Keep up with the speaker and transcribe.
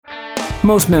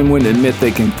Most men wouldn't admit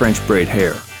they can French braid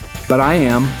hair, but I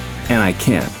am, and I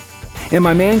can. And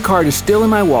my man card is still in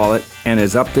my wallet and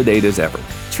as up to date as ever.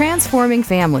 Transforming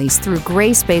families through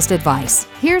grace-based advice.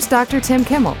 Here's Dr. Tim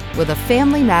Kimmel with a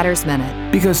Family Matters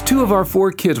Minute. Because 2 of our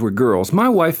 4 kids were girls, my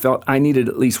wife felt I needed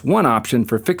at least one option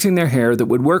for fixing their hair that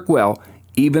would work well,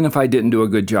 even if I didn't do a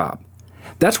good job.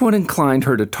 That's what inclined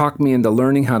her to talk me into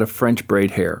learning how to French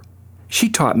braid hair. She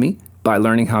taught me by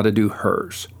learning how to do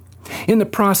hers. In the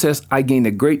process, I gained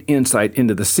a great insight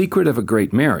into the secret of a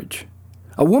great marriage.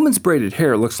 A woman's braided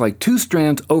hair looks like 2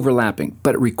 strands overlapping,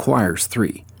 but it requires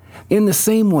 3. In the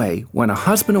same way, when a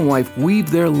husband and wife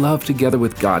weave their love together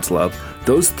with God's love,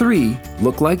 those 3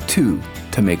 look like 2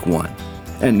 to make 1.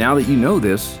 And now that you know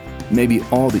this, maybe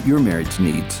all that your marriage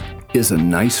needs is a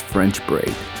nice French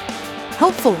braid.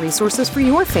 Helpful resources for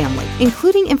your family,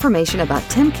 including information about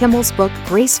Tim Kimmel's book,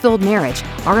 Grace-Filled Marriage,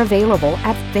 are available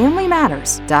at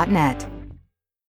FamilyMatters.net.